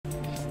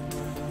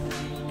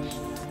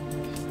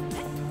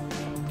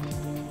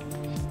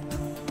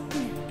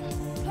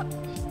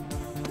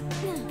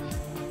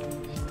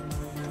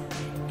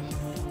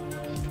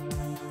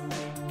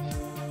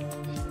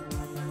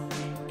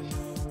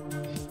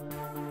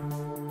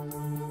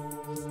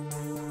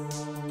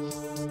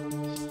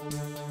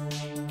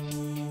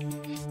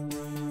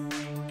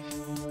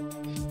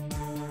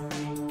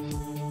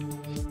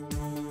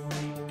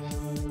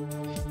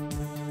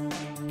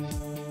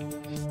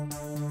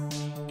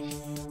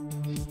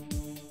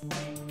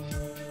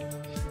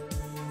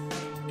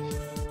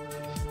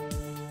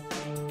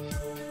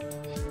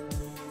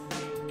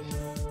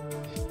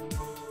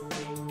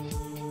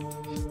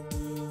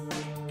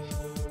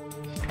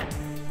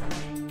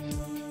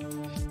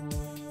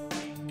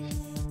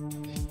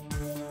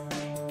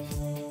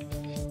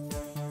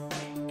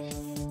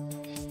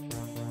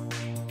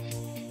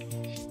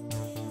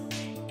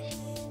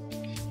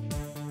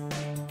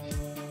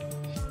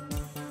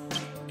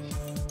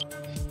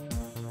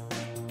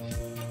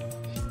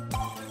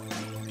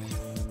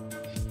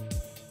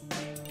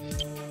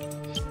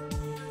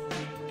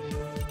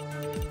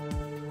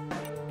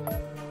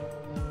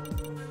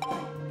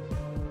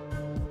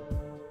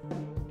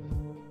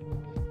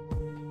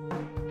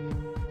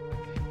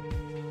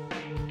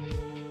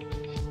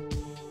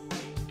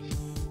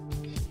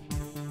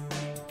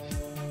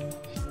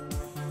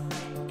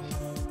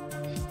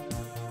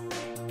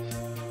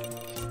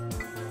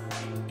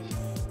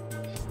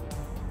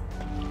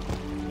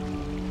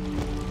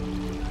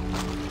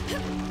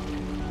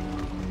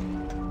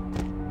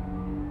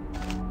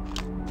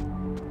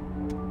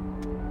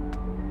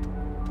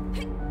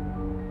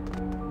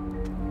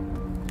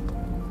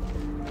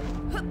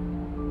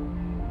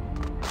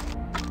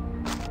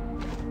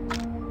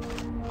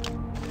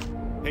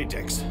Hey,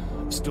 Dex.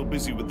 Still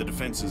busy with the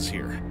defenses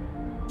here.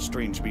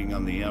 Strange being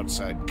on the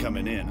outside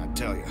coming in, I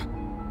tell ya.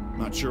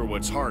 Not sure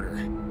what's harder.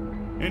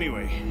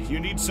 Anyway, you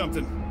need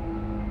something.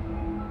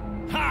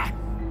 Ha!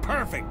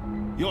 Perfect!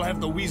 You'll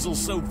have the weasel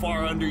so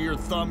far under your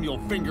thumb you'll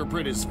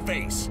fingerprint his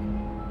face.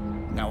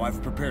 Now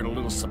I've prepared a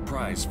little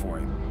surprise for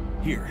him.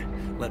 Here,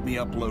 let me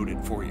upload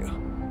it for you.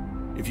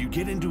 If you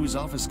get into his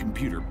office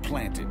computer,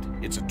 plant it.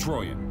 It's a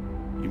Trojan.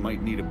 You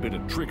might need a bit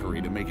of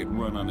trickery to make it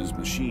run on his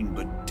machine,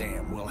 but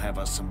damn, we'll have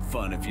us some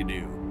fun if you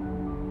do.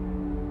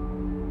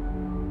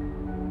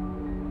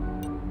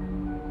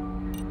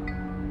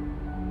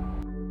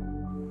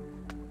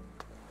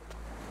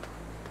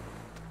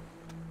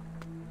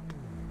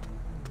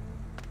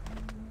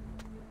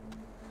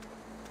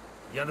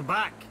 You're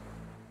back.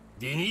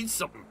 Do you need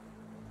something?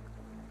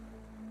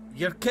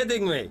 You're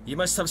kidding me. You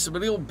must have some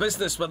real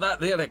business with that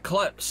there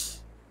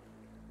Eclipse.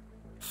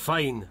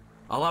 Fine.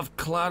 I'll have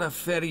Clara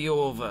ferry you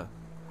over.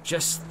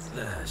 Just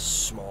the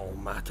small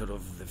matter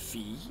of the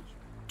fee.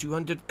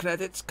 200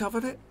 credits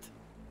cover it?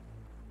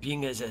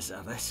 Being as it's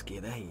a risky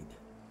ride.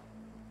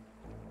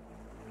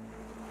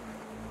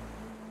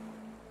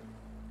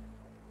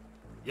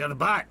 You're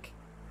back.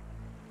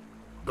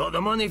 Got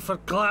the money for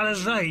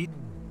Clara's ride?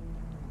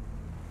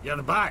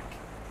 You're back.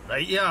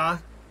 Right you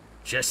are.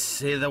 Just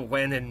say the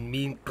when and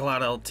me and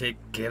Clara'll take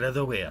care of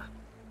the where.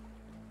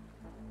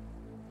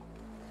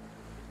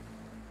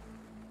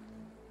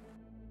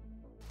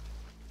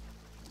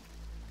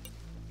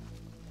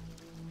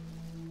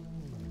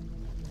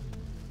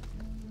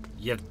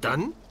 You're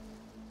done?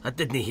 I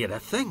didn't hear a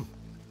thing.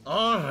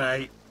 All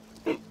right.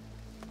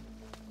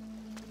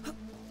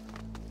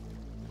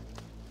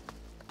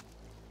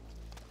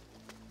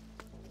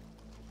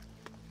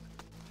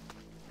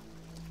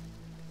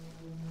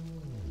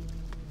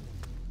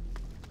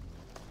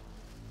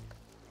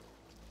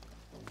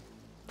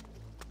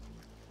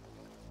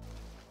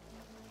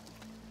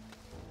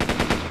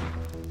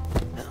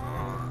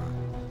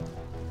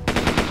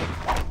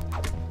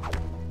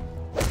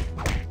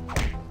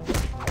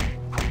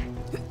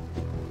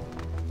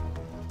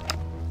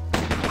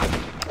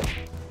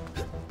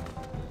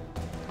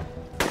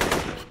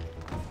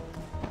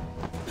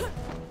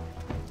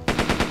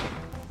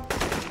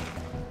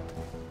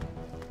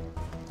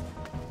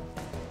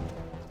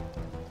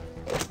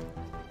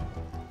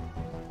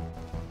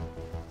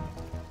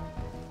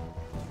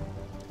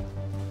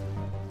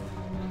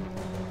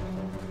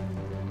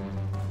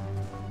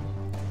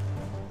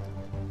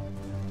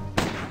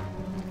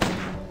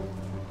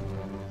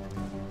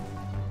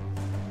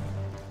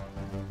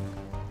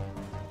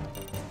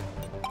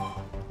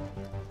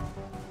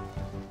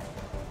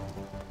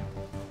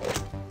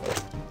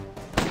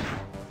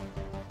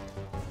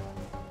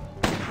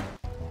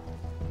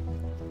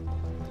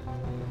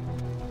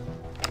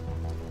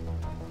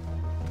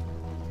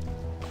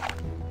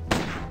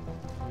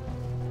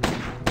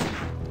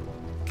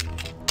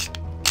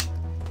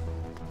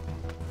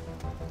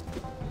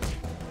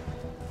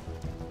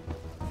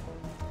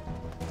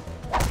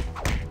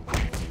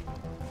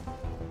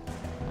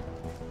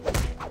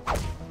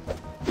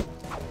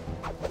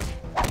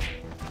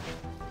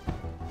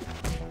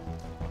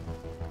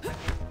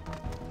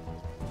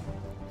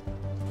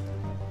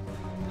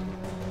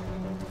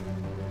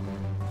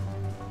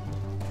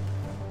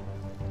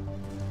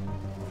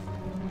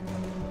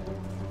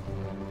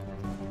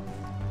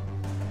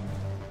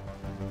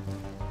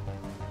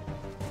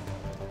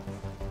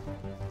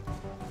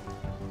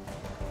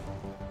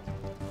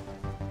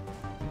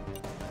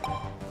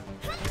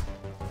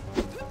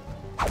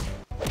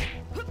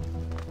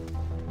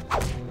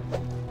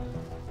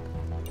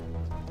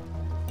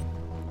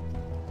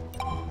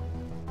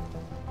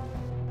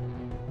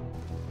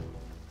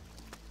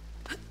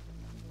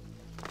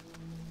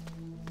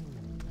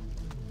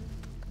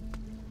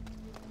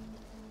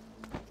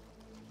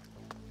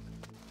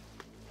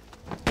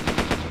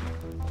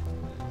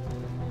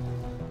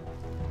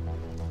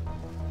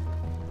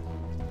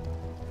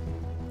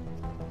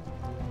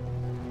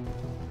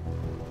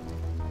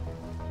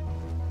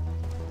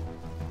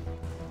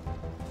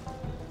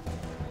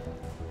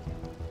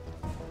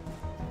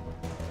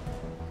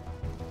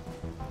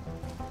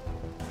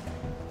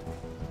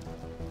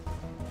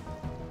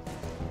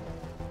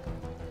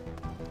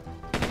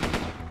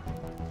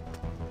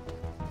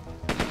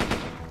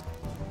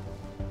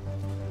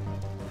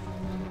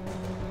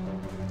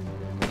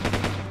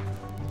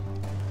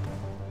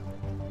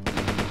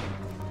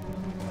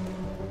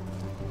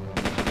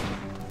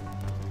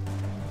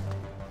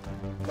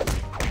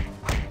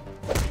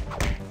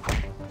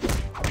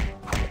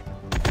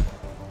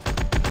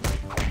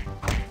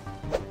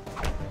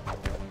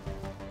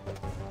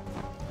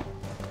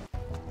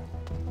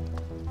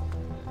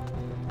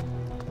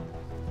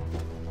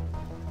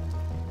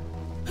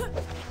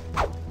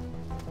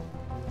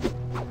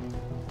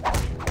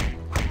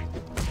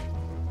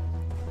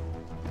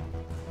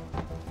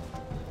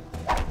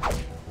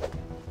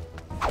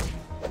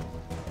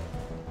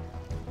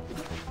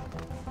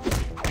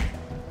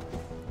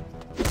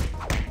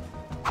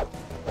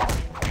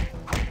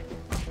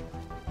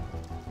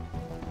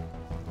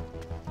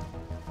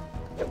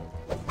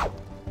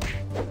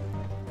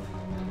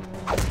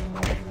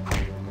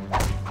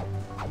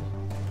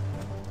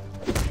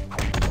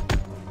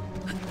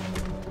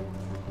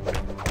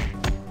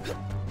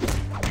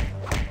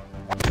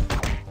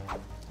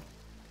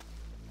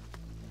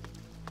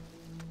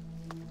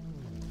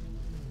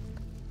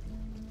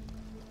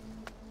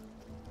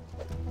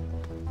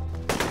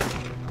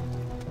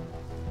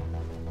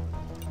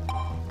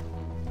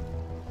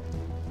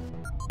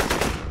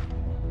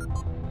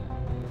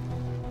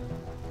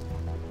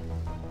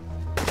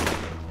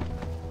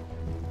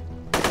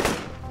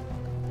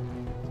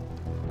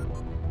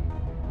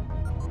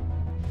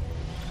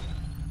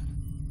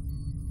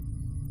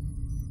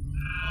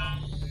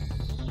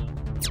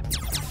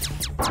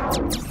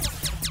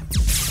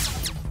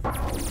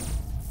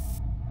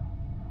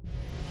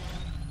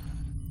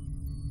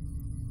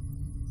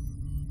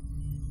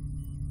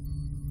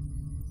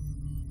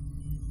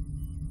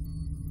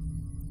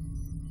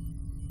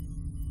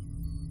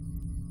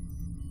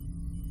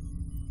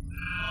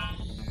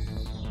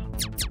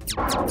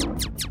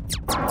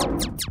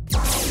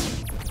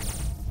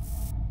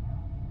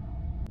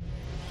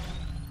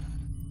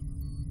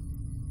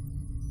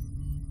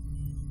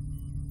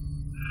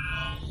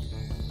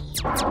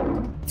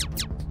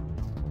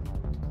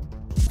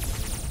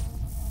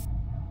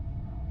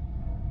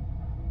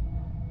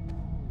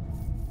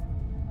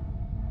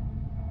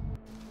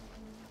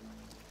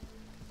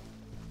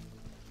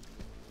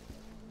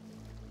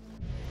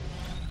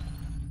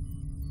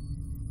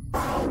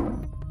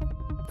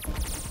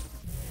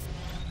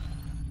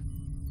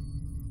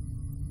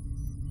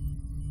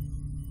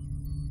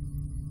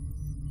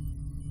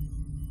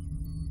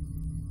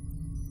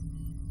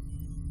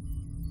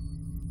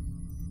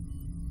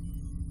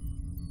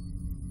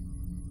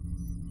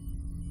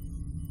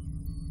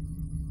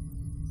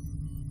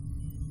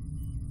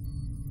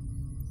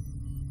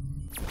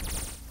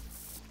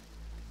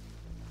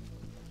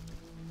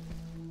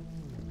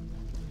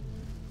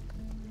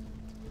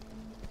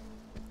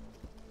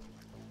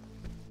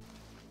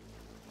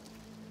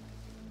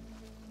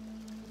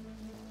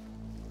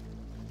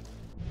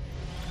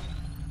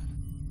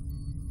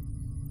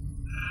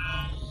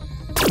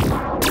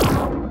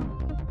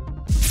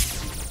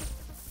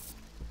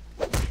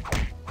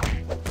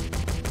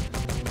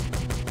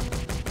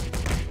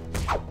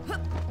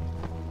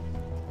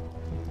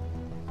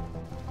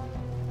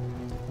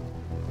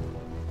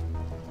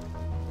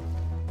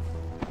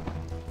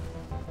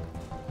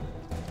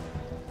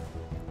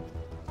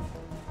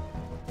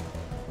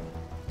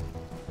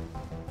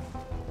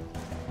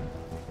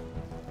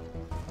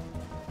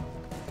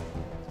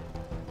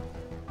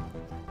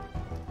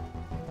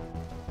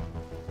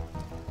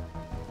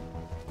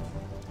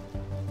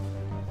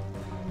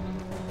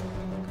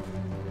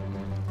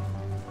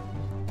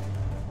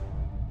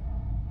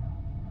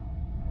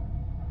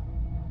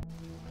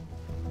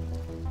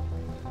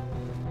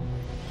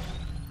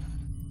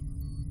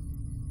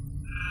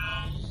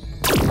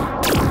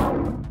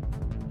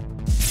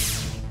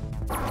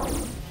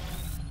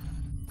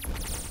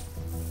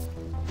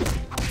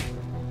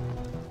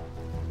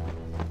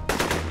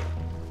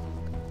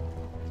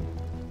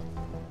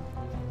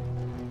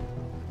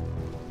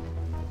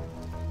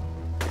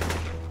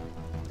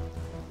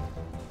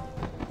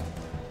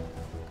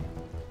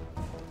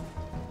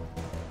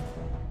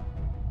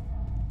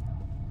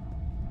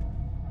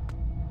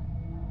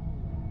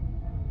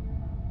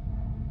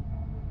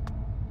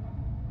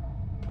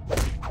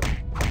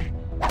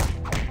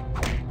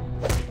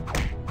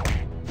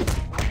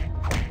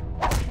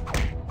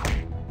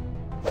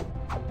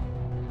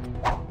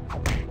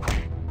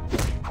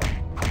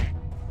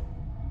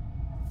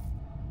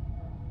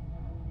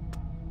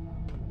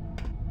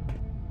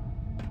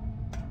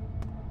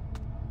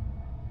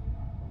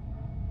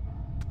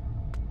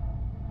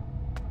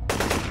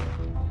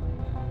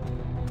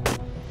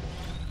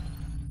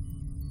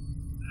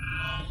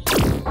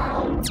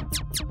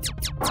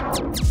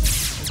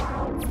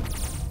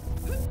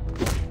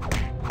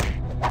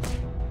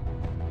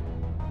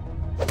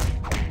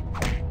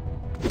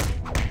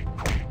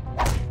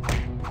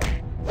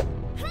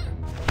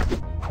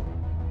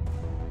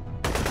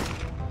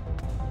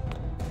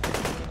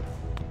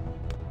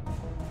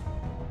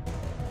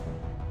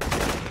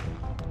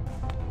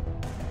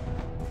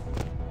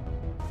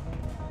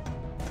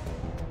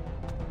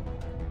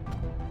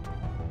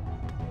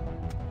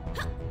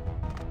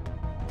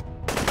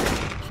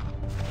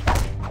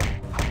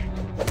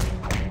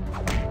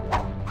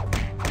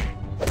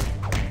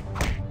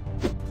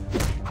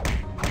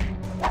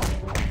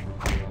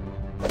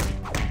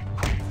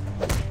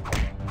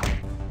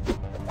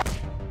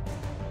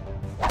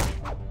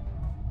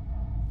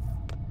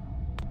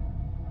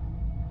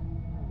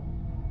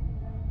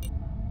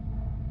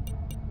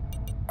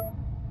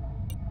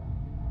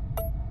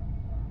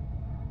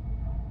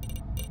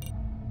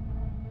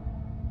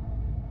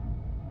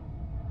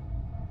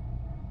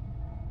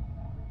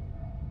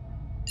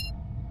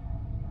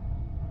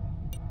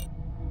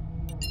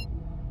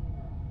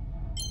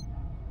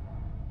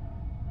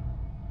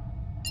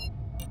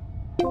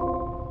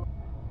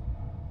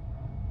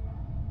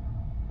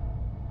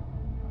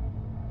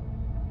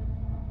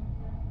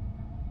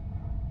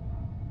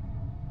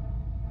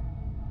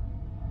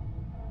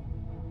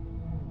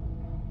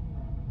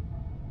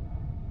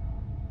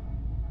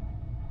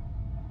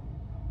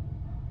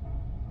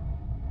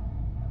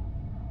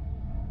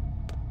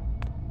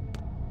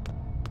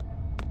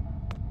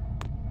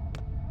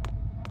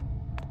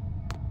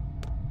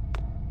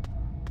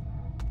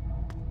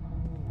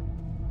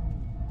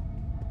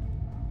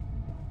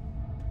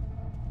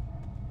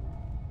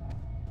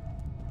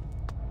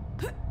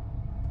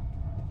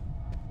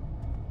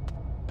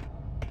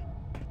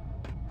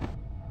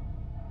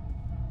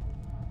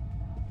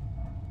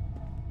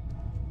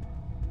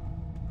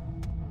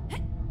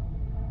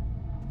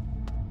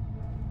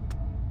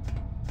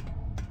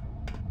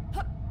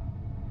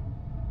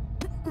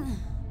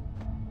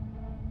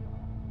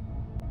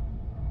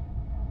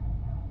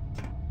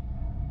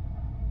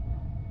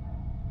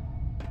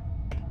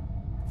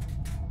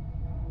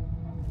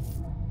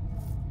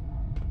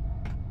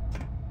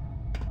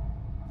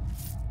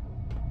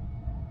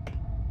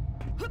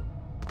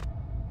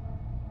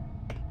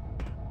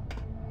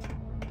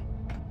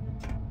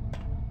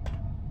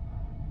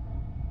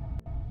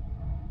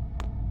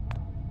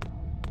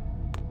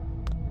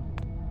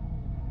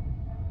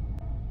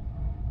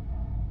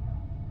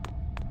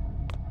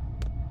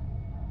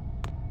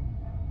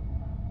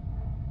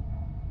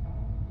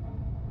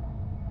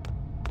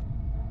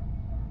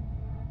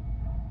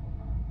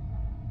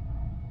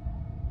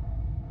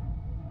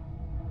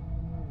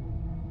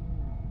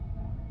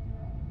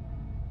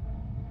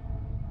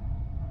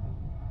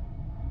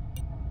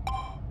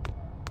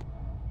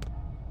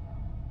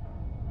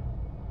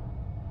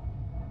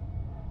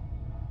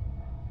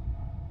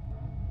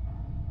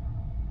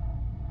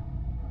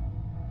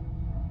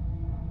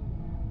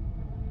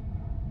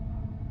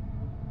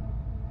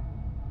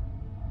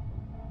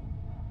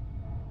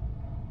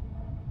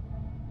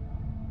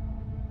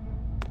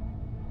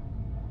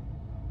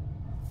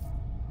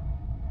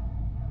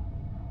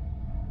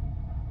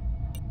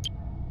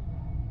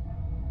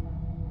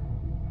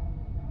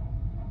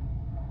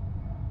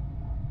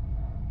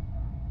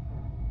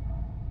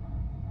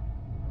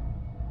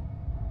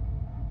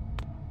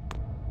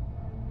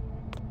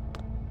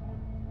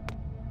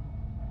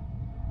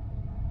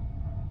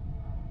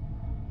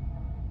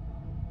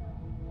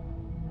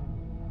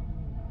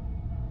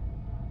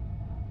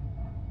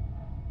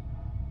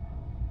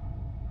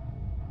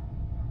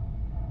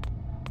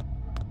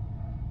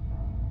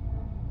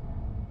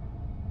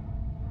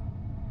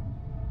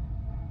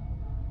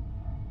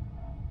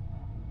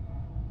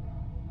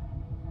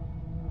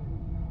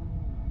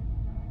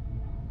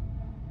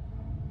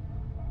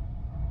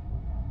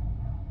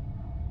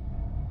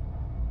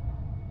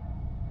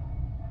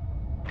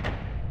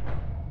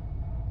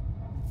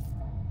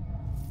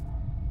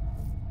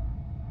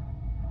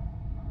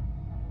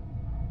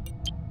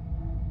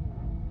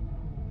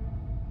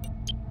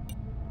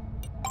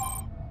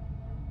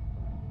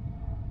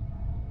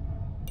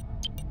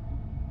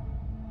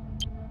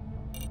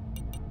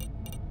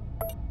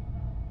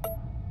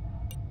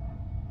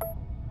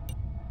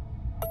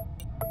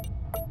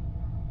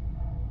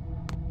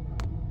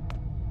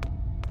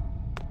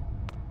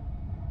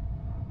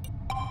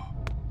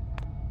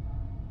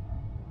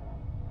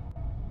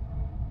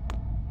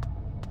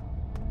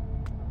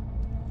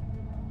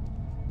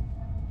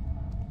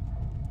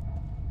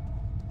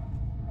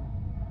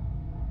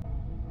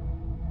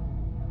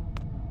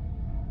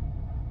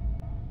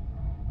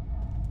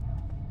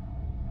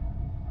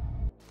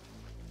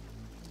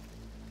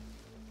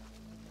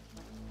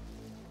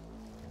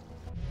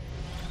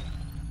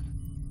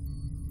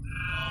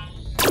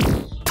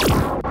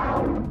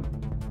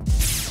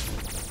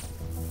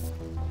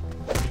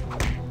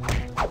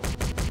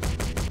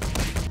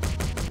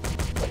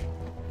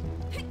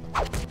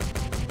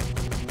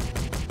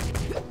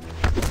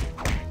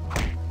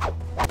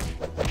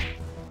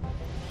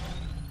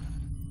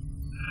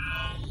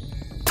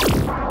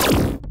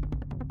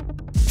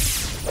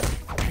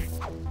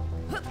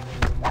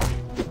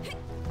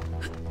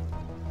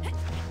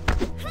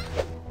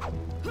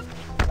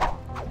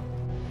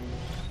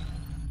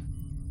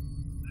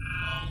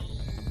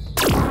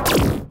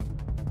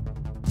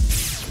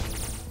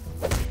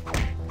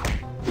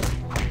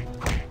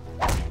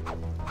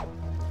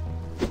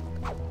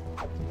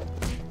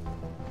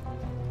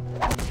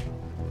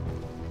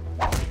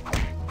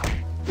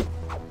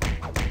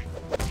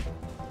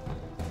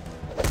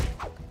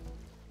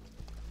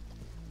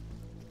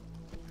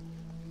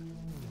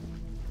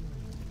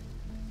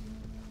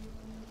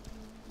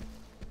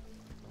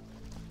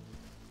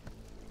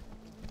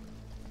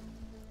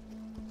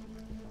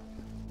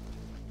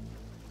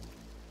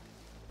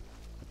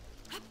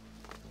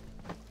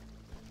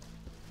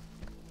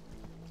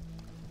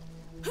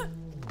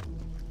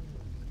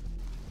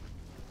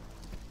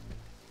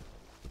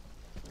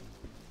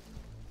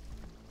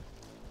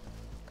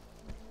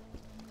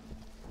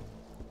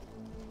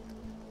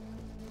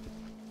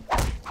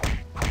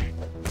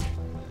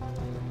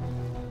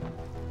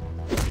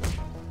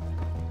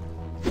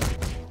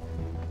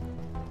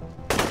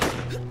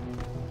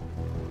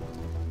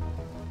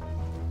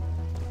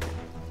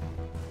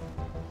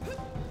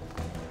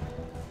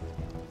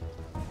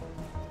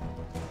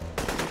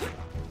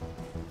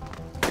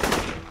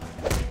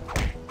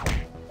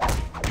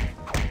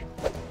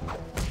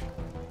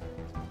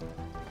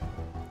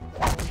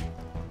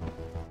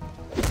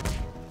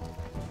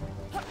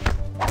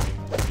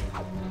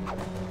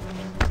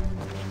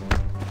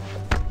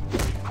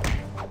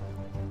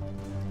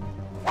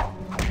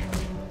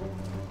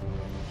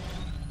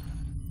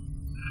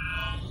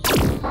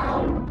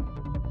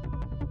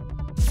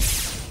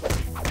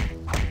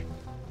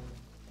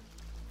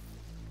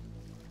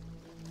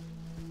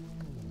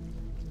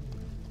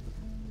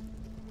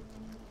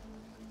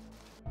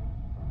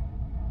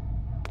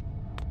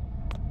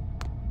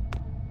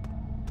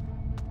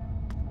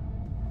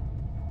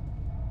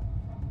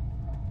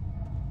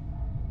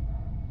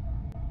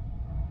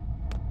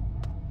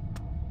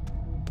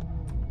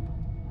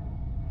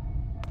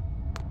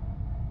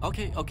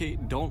 Okay,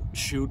 don't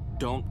shoot,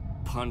 don't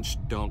punch,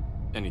 don't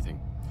anything.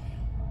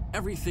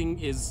 Everything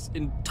is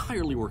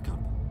entirely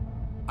workable.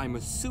 I'm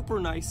a super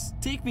nice,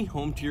 take me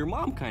home to your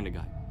mom kind of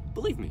guy.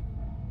 Believe me.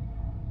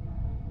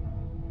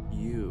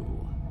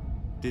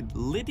 Did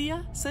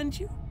Lydia send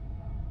you?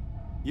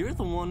 You're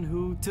the one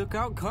who took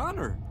out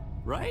Connor,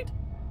 right?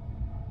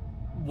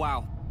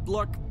 Wow,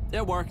 look,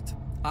 it worked.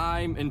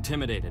 I'm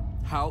intimidated.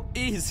 How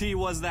easy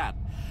was that?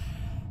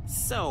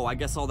 So, I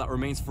guess all that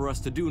remains for us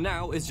to do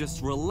now is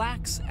just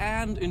relax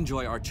and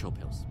enjoy our chill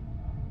pills.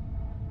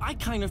 I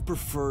kind of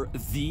prefer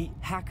the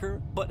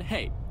hacker, but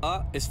hey,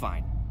 it's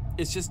fine.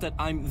 It's just that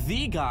I'm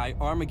the guy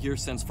Armagear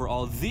sends for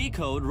all the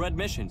code red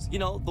missions. You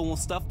know, the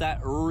stuff that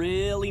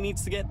really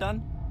needs to get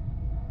done.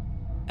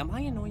 Am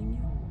I annoying you?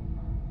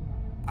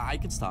 I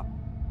could stop.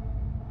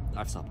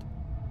 I've stopped.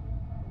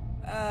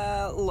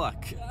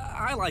 Look,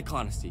 I like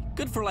honesty.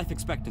 Good for life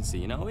expectancy,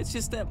 you know? It's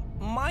just that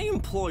my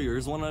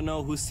employers want to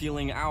know who's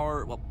stealing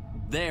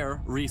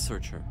their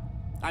researcher.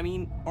 I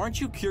mean,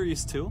 aren't you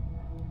curious too?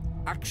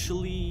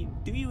 Actually,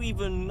 do you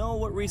even know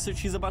what research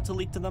he's about to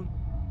leak to them?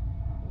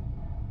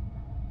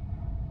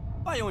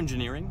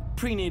 Bioengineering,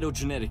 prenatal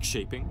genetic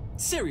shaping.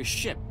 Serious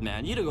shit,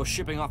 man. You don't go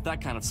shipping off that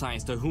kind of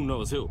science to who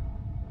knows who.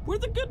 We're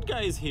the good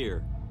guys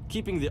here,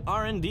 keeping the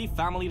R&D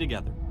family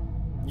together.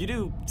 You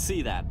do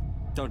see that,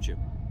 don't you?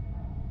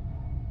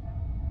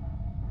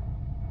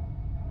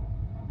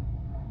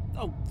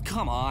 Oh,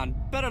 come on.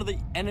 Better the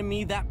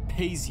enemy that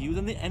pays you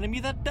than the enemy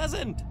that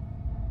doesn't.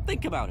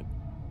 Think about it.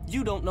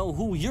 You don't know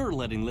who you're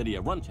letting Lydia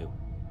run to.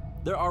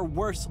 There are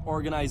worse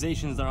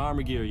organizations than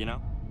Armagear, you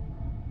know?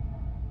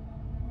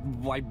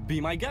 Why, be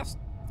my guest.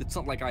 It's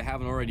not like I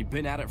haven't already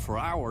been at it for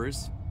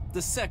hours.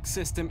 The sec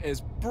system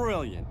is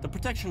brilliant. The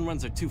protection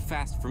runs are too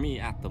fast for me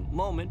at the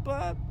moment,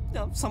 but, you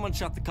know, someone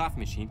shut the coffee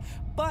machine.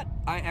 But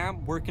I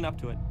am working up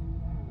to it.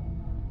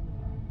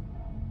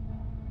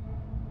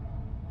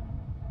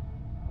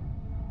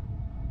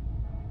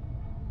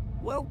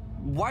 Well,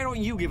 why don't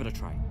you give it a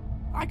try?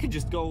 I could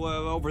just go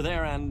over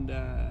there and,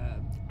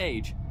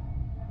 age.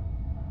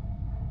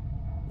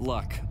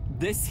 Look,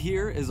 this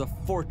here is a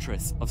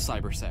fortress of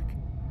cybersec.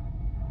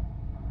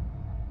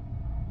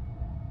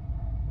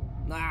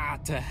 Ah,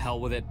 to hell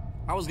with it.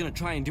 I was gonna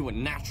try and do it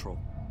natural.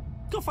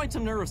 Go find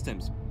some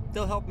neurostims.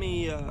 They'll help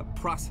me,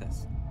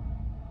 process.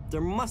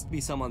 There must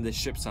be some on this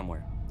ship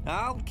somewhere.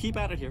 I'll keep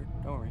at it here,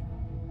 don't worry.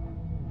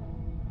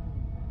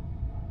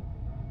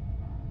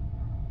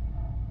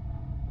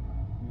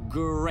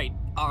 Great,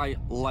 I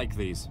like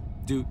these.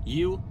 Do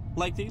you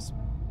like these?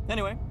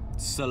 Anyway,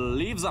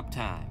 sleeves up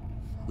time.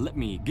 Let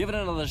me give it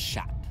another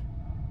shot.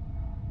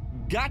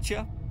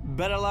 Gotcha.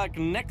 Better luck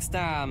next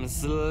time,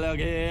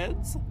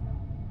 slugheads.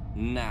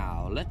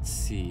 Now, let's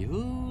see,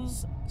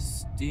 who's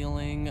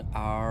stealing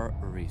our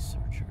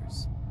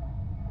researchers?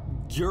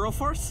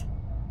 Euroforce?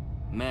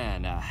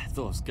 Man,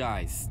 those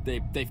guys,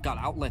 they've got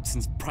outlets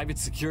in private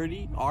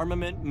security,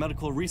 armament,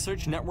 medical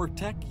research, network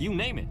tech, you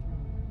name it.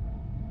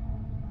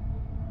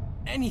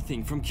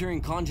 Anything from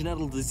curing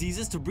congenital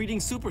diseases to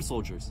breeding super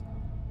soldiers.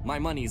 My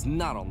money's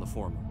not on the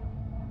former.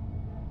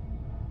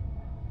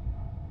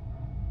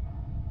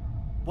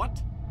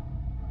 What?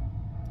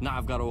 Now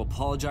I've got to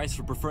apologize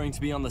for preferring to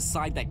be on the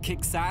side that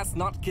kicks ass,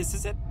 not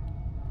kisses it?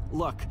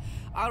 Look,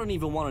 I don't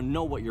even want to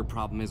know what your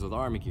problem is with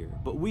Armagear,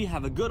 but we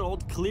have a good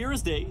old clear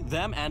as day,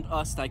 them and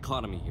us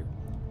dichotomy here.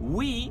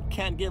 We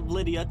can't give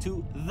Lydia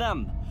to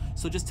them,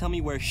 so just tell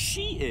me where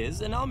she is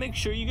and I'll make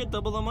sure you get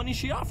double the money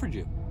she offered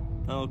you.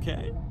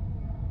 Okay?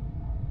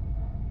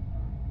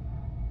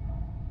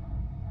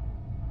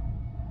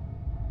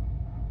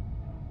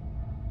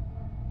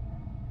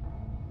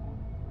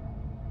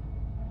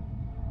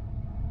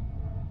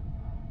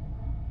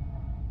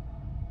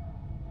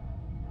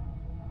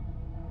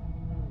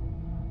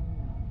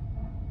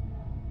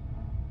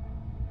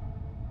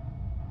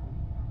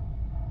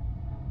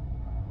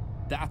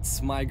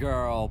 That's my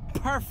girl.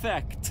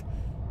 Perfect!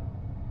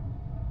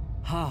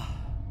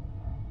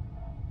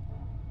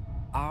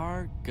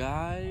 Our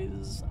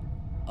guys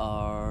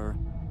are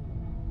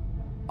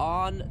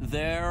on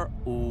their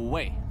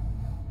way.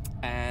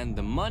 And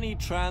the money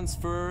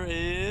transfer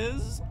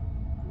is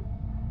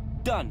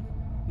done.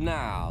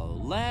 Now,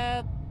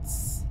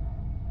 let's...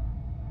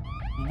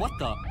 What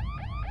the?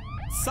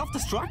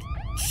 Self-destruct?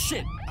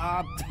 Shit,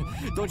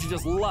 don't you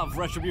just love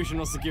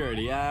retributional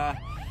security?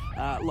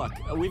 Look,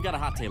 we've got to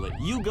hot-tail it.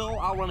 You go,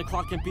 I'll run a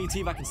clock MP,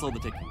 see if I can slow the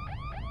ticking.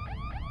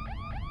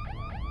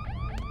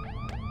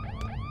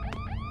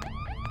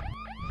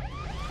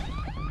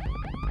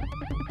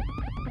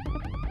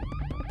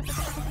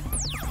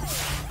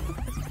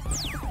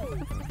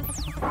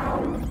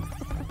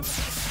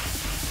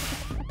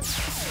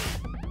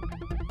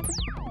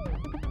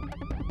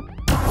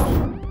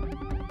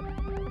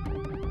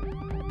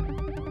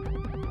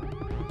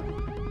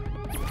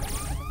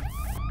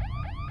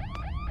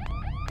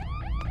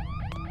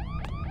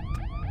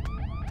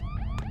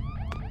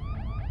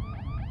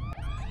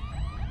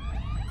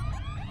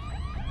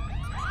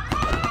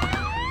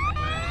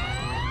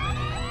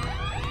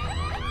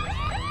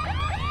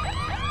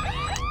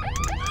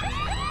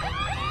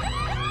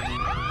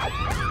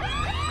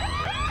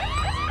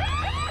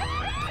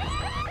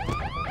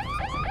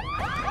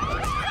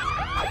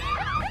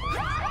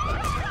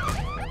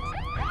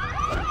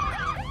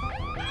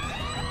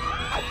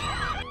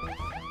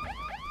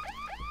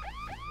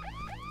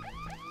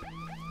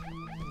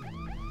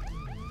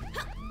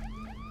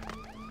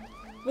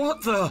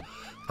 up,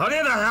 though.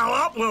 Hurry the hell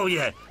up, will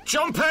you?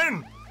 Jump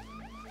in!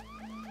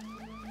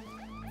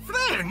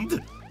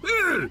 Friend?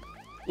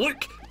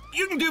 Look,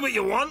 you can do what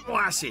you want,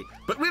 lassie,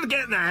 but we're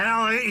getting the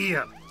hell out of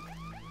here.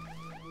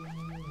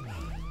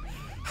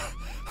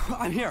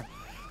 I'm here.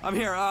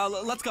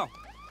 Let's go.